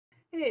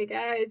Hey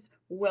guys,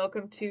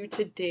 welcome to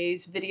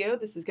today's video.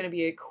 This is going to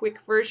be a quick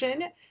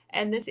version,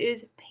 and this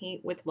is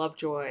Paint with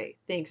Lovejoy.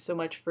 Thanks so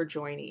much for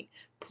joining.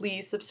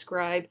 Please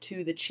subscribe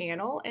to the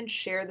channel and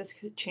share this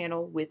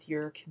channel with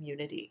your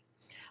community.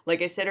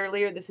 Like I said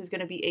earlier, this is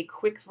going to be a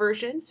quick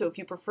version, so if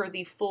you prefer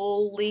the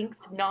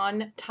full-length,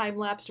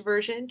 non-time-lapsed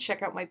version,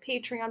 check out my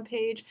Patreon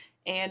page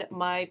and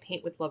my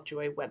Paint with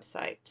Lovejoy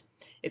website.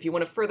 If you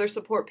want to further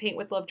support Paint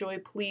with Lovejoy,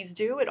 please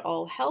do. It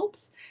all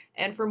helps.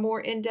 And for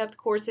more in-depth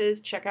courses,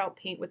 check out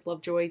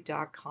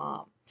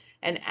paintwithlovejoy.com.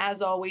 And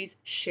as always,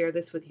 share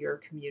this with your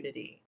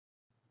community.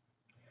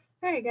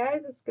 All right,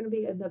 guys, it's going to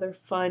be another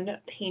fun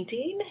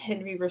painting.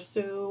 Henri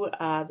Rousseau,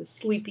 The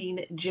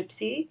Sleeping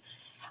Gypsy.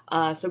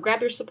 So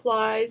grab your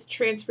supplies,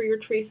 transfer your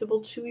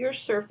traceable to your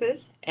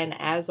surface, and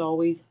as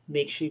always,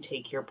 make sure you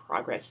take your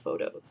progress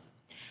photos.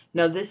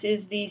 Now this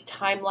is the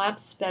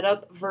time-lapse sped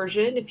up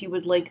version. If you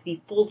would like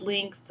the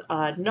full-length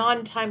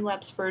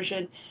non-time-lapse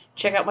version,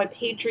 check out my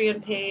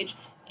Patreon page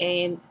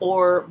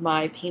or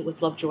my Paint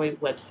with Lovejoy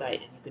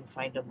website, and you can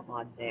find them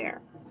on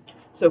there.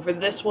 So for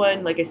this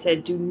one, like I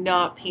said, do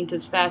not paint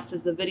as fast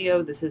as the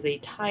video. This is a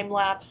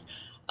time-lapse.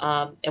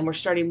 And we're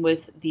starting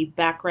with the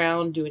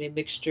background, doing a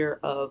mixture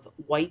of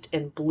white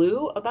and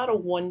blue, about a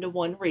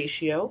 1-to-1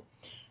 ratio,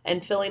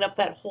 and filling up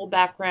that whole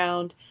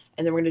background.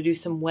 And then we're going to do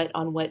some wet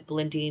on wet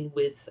blending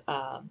with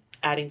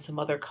adding some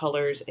other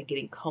colors and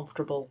getting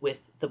comfortable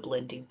with the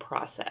blending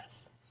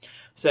process.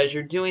 So as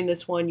you're doing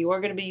this one, you are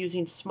going to be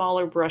using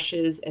smaller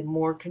brushes and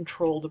more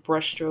controlled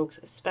brush strokes,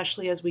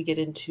 especially as we get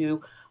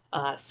into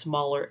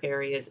smaller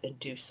areas and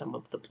do some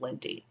of the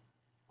blending.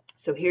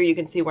 So here you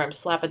can see where I'm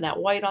slapping that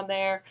white on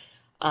there,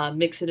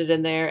 mixing it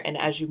in there, and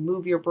as you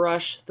move your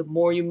brush, the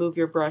more you move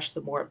your brush,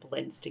 the more it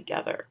blends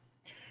together.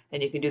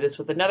 And you can do this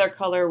with another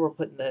color. We're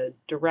putting the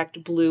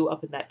direct blue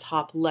up in that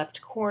top left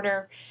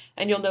corner,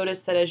 and you'll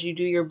notice that as you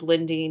do your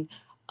blending,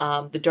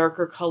 the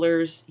darker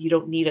colors, you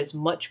don't need as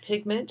much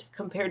pigment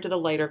compared to the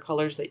lighter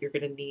colors that you're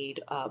going to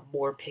need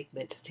more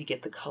pigment to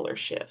get the color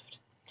shift.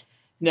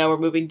 Now we're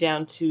moving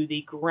down to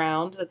the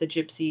ground that the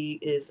gypsy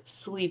is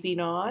sleeping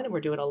on, and we're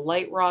doing a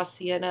light raw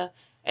sienna,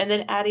 and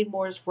then adding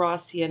more raw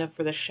sienna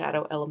for the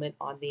shadow element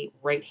on the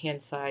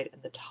right-hand side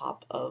and the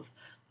top of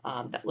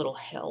that little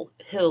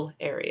hill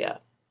area.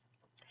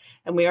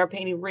 And we are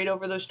painting right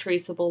over those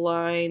traceable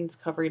lines,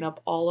 covering up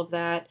all of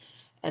that,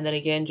 and then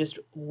again, just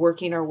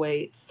working our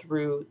way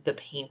through the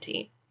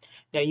painting.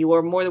 Now you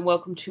are more than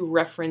welcome to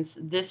reference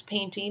this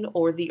painting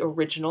or the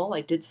original.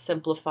 I did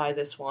simplify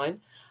this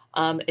one.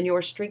 And you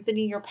are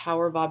strengthening your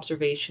power of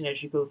observation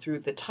as you go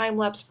through the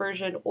time-lapse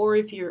version or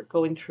if you're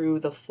going through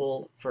the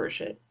full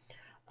version.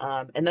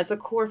 And that's a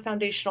core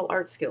foundational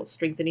art skill,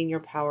 strengthening your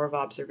power of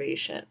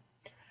observation.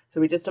 So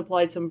we just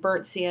applied some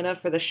burnt sienna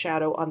for the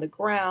shadow on the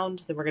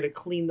ground. Then we're going to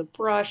clean the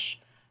brush,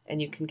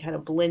 and you can kind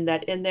of blend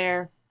that in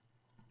there.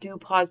 Do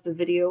pause the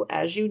video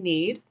as you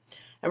need.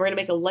 And we're going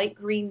to make a light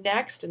green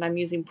next, and I'm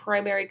using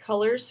primary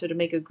colors. So to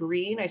make a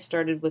green, I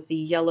started with the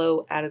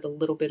yellow, added a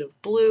little bit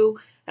of blue,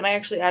 and I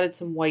actually added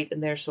some white in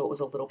there so it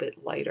was a little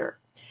bit lighter.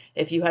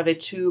 If you have a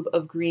tube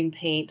of green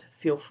paint,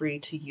 feel free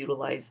to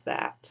utilize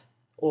that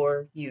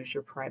or use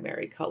your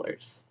primary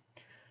colors.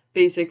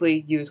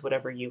 Basically, use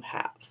whatever you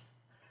have.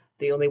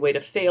 The only way to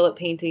fail at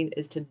painting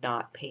is to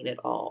not paint at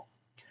all.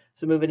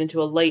 So moving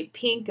into a light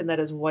pink, and that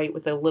is white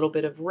with a little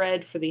bit of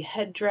red for the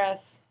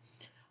headdress.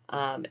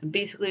 And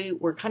basically,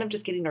 we're kind of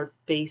just getting our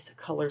base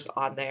colors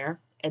on there.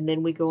 And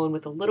then we go in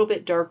with a little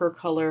bit darker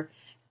color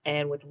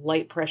and with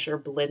light pressure,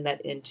 blend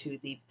that into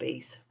the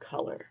base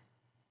color.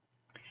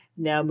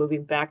 Now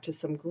moving back to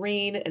some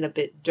green and a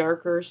bit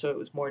darker, so it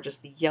was more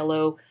just the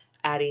yellow,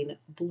 adding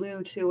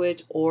blue to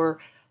it, or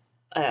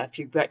if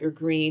you've got your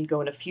green,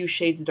 going a few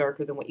shades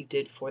darker than what you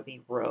did for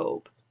the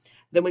robe.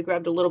 Then we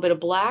grabbed a little bit of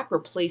black,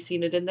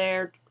 replacing it in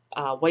there,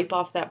 wipe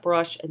off that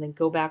brush, and then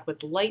go back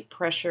with light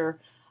pressure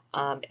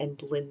and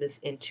blend this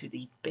into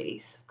the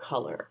base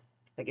color.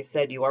 Like I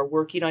said, you are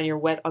working on your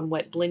wet on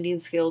wet blending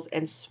skills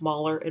and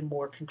smaller and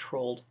more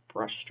controlled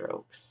brush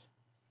strokes.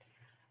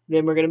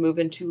 Then we're going to move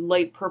into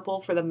light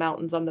purple for the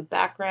mountains on the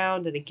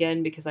background. And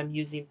again, because I'm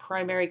using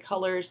primary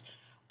colors,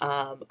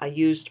 I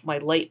used my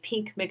light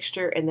pink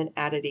mixture and then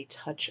added a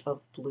touch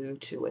of blue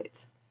to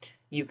it.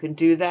 You can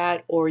do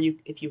that, or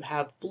if you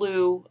have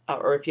blue,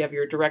 or if you have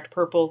your direct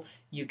purple,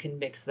 you can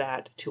mix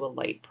that to a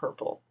light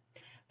purple.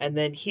 And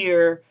then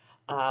here,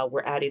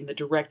 we're adding the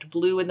direct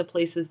blue in the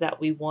places that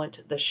we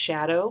want the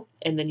shadow,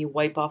 and then you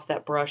wipe off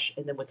that brush,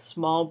 and then with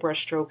small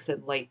brush strokes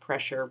and light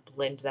pressure,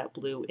 blend that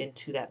blue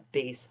into that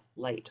base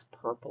light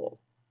purple.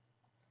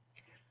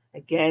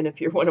 Again, if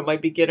you're one of my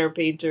beginner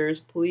painters,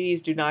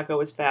 please do not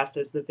go as fast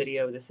as the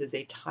video. This is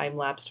a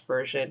time-lapsed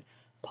version.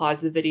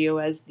 Pause the video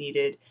as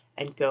needed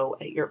and go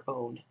at your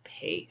own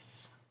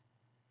pace.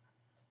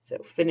 So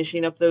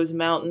finishing up those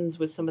mountains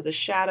with some of the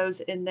shadows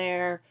in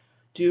there.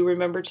 Do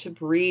remember to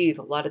breathe.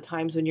 A lot of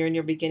times when you're in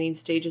your beginning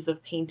stages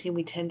of painting,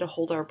 we tend to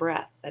hold our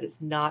breath. That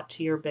is not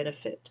to your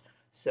benefit.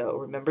 So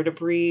remember to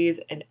breathe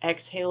and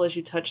exhale as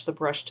you touch the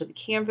brush to the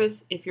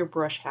canvas if your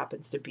brush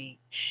happens to be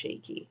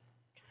shaky.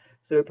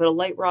 So we put a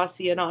light raw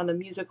sienna on the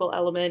musical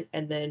element,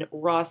 and then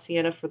raw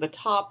sienna for the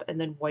top,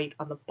 and then white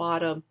on the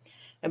bottom.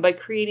 And by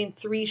creating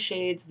 3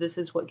 shades, this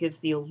is what gives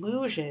the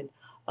illusion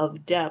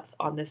of depth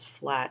on this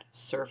flat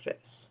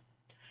surface.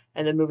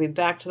 And then moving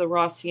back to the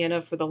raw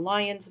sienna for the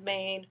lion's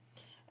mane,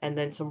 and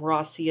then some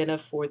raw sienna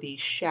for the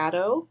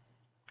shadow.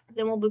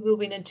 Then we'll be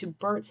moving into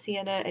burnt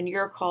sienna, and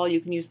your call,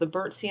 you can use the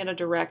burnt sienna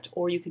direct,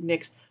 or you can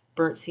mix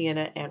burnt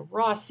sienna and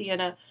raw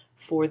sienna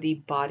for the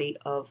body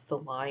of the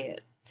lion.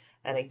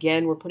 And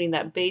again, we're putting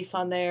that base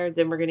on there.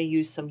 Then we're going to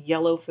use some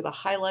yellow for the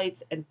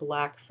highlights and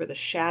black for the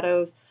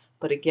shadows.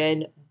 But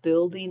again,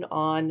 building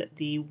on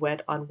the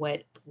wet on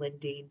wet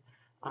blending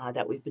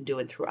that we've been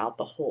doing throughout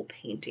the whole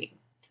painting.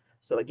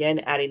 So again,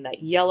 adding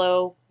that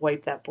yellow,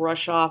 wipe that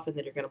brush off, and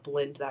then you're going to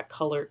blend that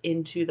color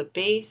into the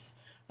base.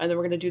 And then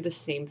we're going to do the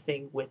same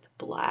thing with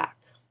black.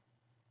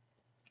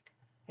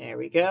 There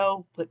we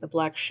go. Put the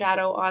black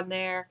shadow on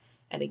there.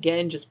 And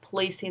again, just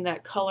placing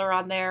that color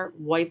on there,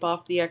 wipe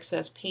off the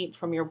excess paint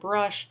from your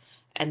brush,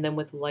 and then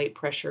with light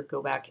pressure,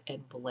 go back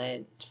and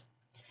blend.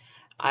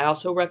 I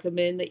also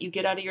recommend that you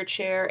get out of your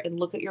chair and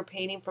look at your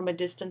painting from a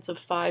distance of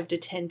 5 to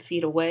 10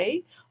 feet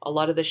away. A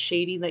lot of the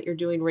shading that you're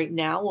doing right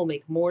now will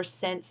make more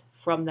sense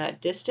from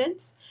that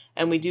distance.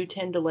 And we do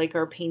tend to like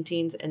our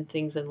paintings and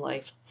things in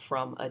life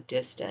from a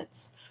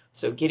distance.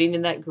 So getting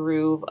in that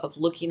groove of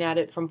looking at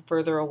it from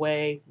further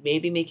away,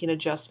 maybe making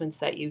adjustments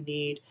that you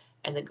need,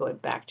 and then going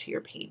back to your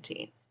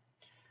painting.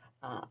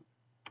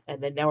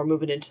 And then now we're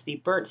moving into the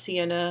burnt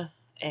sienna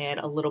and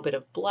a little bit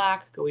of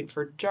black, going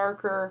for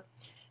darker.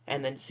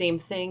 And then same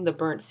thing, the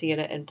burnt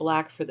sienna and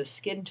black for the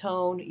skin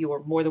tone. You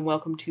are more than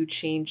welcome to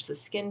change the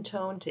skin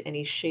tone to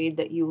any shade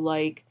that you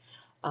like.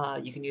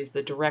 You can use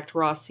the direct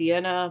raw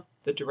sienna,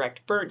 the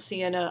direct burnt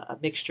sienna, a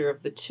mixture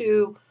of the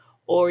two,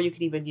 or you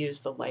can even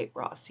use the light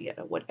raw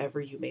sienna, whatever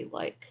you may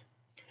like.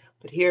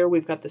 But here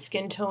we've got the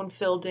skin tone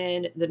filled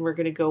in, then we're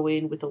going to go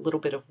in with a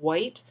little bit of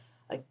white.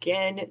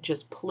 Again,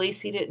 just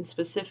placing it in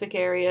specific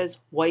areas,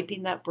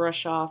 wiping that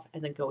brush off,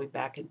 and then going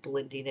back and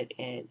blending it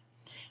in.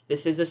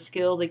 This is a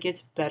skill that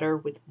gets better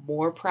with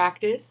more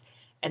practice,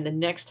 and the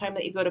next time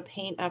that you go to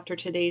paint after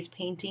today's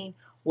painting,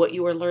 what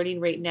you are learning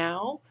right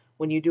now,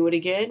 when you do it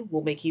again,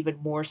 will make even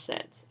more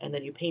sense. And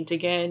then you paint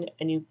again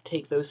and you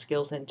take those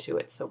skills into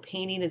it. So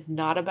painting is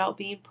not about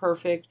being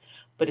perfect,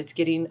 but it's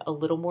getting a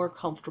little more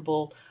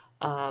comfortable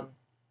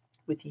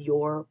with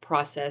your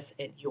process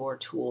and your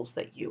tools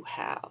that you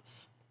have.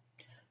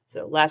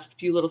 So last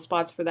few little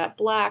spots for that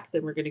black,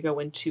 then we're going to go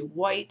into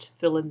white,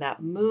 fill in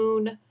that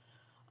moon.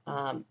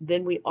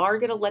 Then we are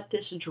going to let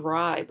this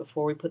dry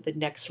before we put the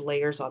next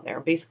layers on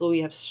there. Basically,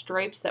 we have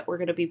stripes that we're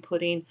going to be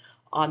putting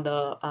on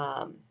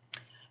the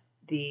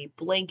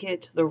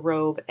blanket, the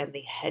robe, and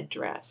the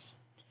headdress.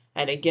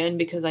 And again,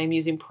 because I'm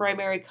using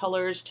primary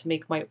colors to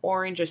make my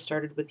orange, I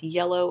started with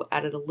yellow,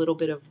 added a little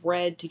bit of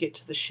red to get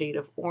to the shade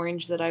of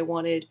orange that I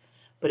wanted.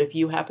 But if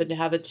you happen to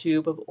have a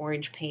tube of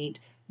orange paint,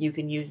 you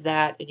can use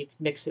that and you can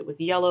mix it with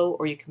yellow,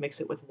 or you can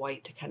mix it with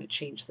white to kind of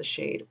change the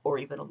shade, or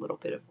even a little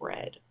bit of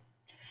red.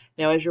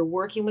 Now, as you're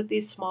working with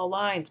these small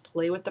lines,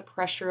 play with the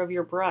pressure of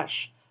your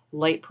brush.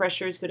 Light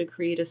pressure is going to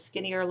create a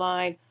skinnier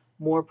line.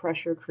 More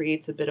pressure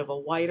creates a bit of a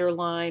wider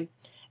line.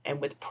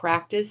 And with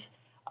practice,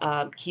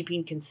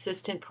 keeping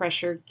consistent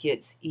pressure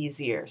gets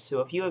easier. So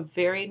if you have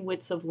varying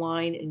widths of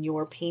line in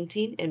your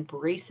painting,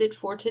 embrace it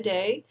for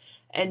today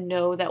and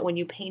know that when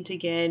you paint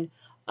again,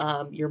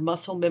 your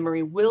muscle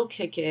memory will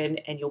kick in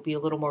and you'll be a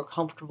little more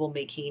comfortable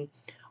making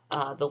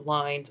the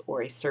lines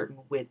or a certain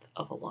width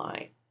of a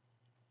line.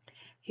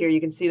 Here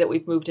you can see that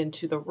we've moved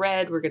into the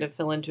red. We're going to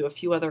fill into a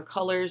few other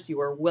colors. You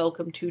are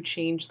welcome to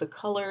change the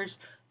colors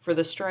for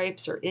the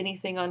stripes or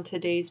anything on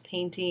today's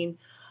painting.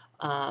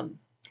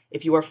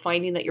 If you are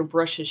finding that your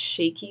brush is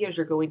shaky as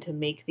you're going to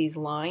make these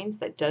lines,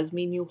 that does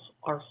mean you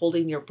are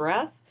holding your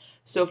breath.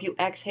 So if you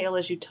exhale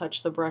as you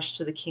touch the brush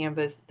to the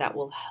canvas, that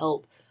will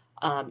help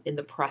in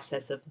the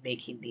process of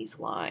making these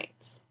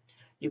lines.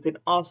 You can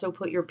also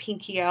put your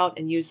pinky out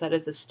and use that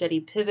as a steady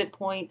pivot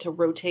point to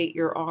rotate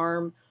your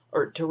arm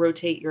or to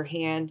rotate your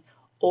hand,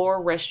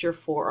 or rest your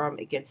forearm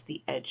against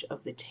the edge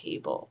of the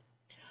table.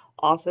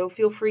 Also,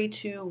 feel free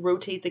to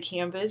rotate the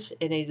canvas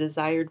in a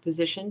desired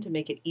position to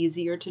make it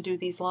easier to do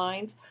these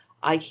lines.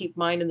 I keep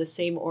mine in the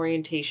same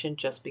orientation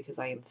just because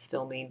I am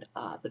filming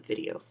the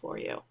video for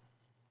you.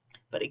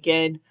 But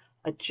again,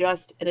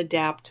 adjust and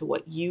adapt to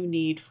what you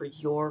need for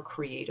your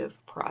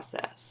creative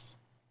process.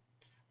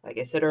 Like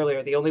I said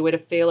earlier, the only way to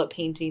fail at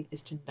painting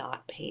is to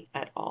not paint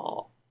at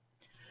all.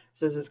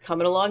 So this is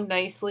coming along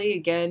nicely.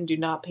 Again, do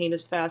not paint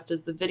as fast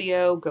as the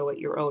video. Go at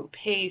your own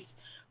pace.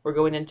 We're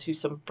going into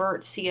some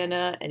burnt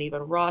sienna and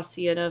even raw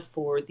sienna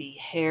for the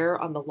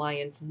hair on the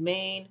lion's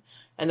mane.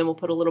 And then we'll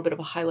put a little bit of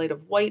a highlight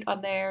of white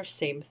on there.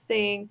 Same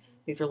thing.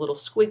 These are little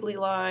squiggly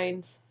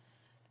lines.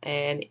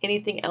 And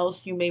anything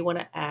else you may want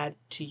to add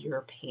to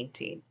your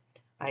painting.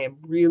 I am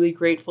really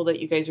grateful that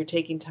you guys are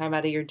taking time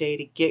out of your day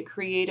to get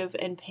creative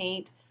and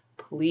paint.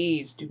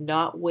 Please do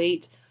not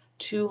wait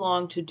too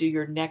long to do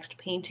your next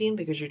painting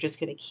because you're just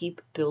going to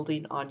keep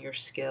building on your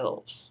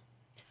skills.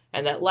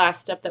 And that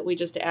last step that we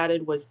just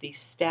added was the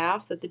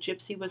staff that the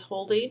gypsy was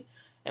holding.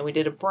 And we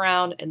did a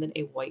brown and then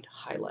a white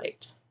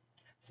highlight.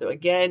 So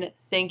again,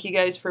 thank you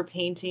guys for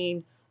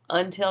painting.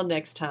 Until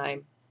next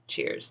time,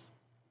 cheers.